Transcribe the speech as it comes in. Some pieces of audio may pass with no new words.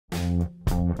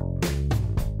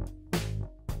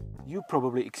You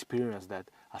probably experienced that,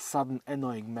 a sudden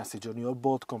annoying message on your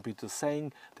board computer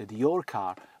saying that your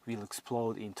car will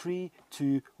explode in 3,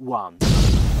 2, 1.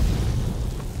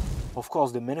 Of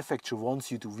course, the manufacturer wants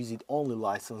you to visit only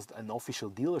licensed and official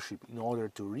dealership in order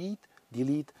to read,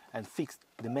 delete and fix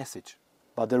the message.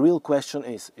 But the real question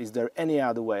is there any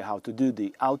other way how to do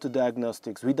the auto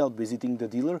diagnostics without visiting the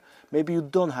dealer? Maybe you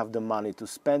don't have the money to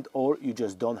spend, or you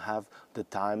just don't have the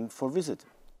time for visit.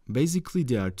 Basically,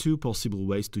 there are two possible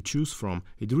ways to choose from.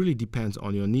 It really depends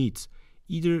on your needs.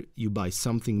 Either you buy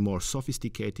something more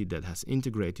sophisticated that has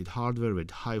integrated hardware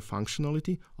with high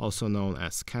functionality, also known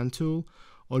as scan tool,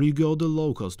 or you go the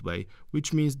low-cost way,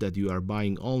 which means that you are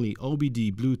buying only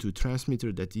OBD Bluetooth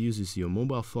transmitter that uses your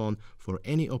mobile phone for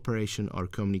any operation or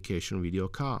communication with your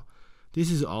car. This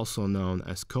is also known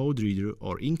as code reader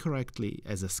or incorrectly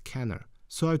as a scanner.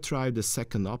 So I tried the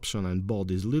second option and bought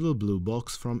this little blue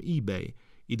box from eBay.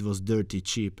 It was dirty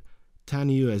cheap, 10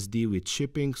 USD with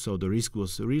shipping, so the risk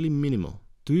was really minimal.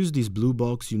 To use this blue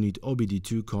box, you need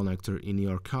OBD2 connector in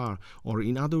your car, or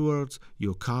in other words,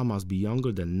 your car must be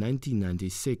younger than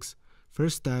 1996.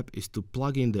 First step is to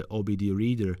plug in the OBD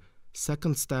reader.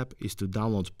 Second step is to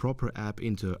download proper app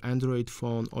into an Android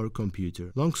phone or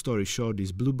computer. Long story short,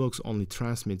 this blue box only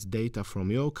transmits data from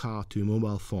your car to your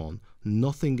mobile phone.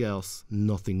 Nothing else,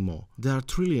 nothing more. There are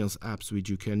trillions of apps which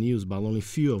you can use, but only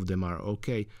few of them are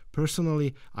okay.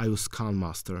 Personally, I use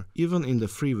ScanMaster. Even in the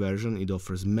free version, it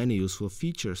offers many useful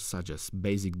features such as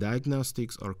basic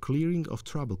diagnostics or clearing of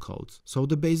trouble codes. So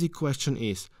the basic question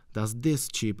is, does this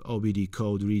cheap OBD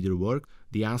code reader work?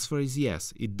 The answer is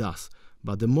yes, it does.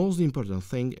 But the most important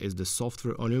thing is the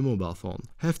software on your mobile phone.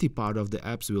 Hefty part of the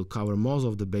apps will cover most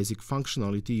of the basic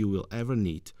functionality you will ever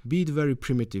need. Be it very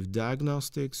primitive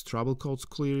diagnostics, trouble codes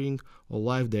clearing, or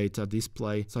live data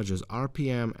display such as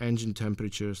RPM, engine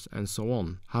temperatures, and so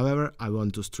on. However, I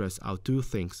want to stress out two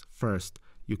things. First,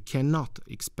 you cannot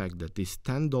expect that this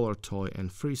 $10 toy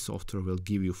and free software will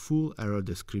give you full error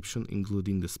description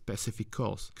including the specific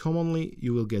cause. Commonly,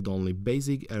 you will get only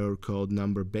basic error code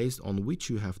number based on which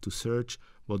you have to search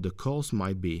what the cause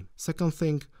might be. Second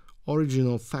thing,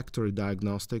 original factory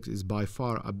diagnostics is by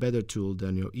far a better tool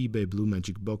than your eBay Blue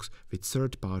Magic box with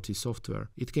third-party software.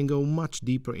 It can go much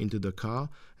deeper into the car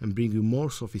and bring you more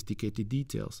sophisticated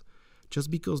details. Just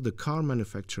because the car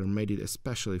manufacturer made it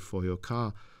especially for your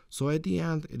car, so at the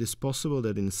end, it is possible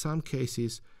that in some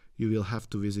cases you will have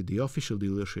to visit the official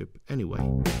dealership anyway.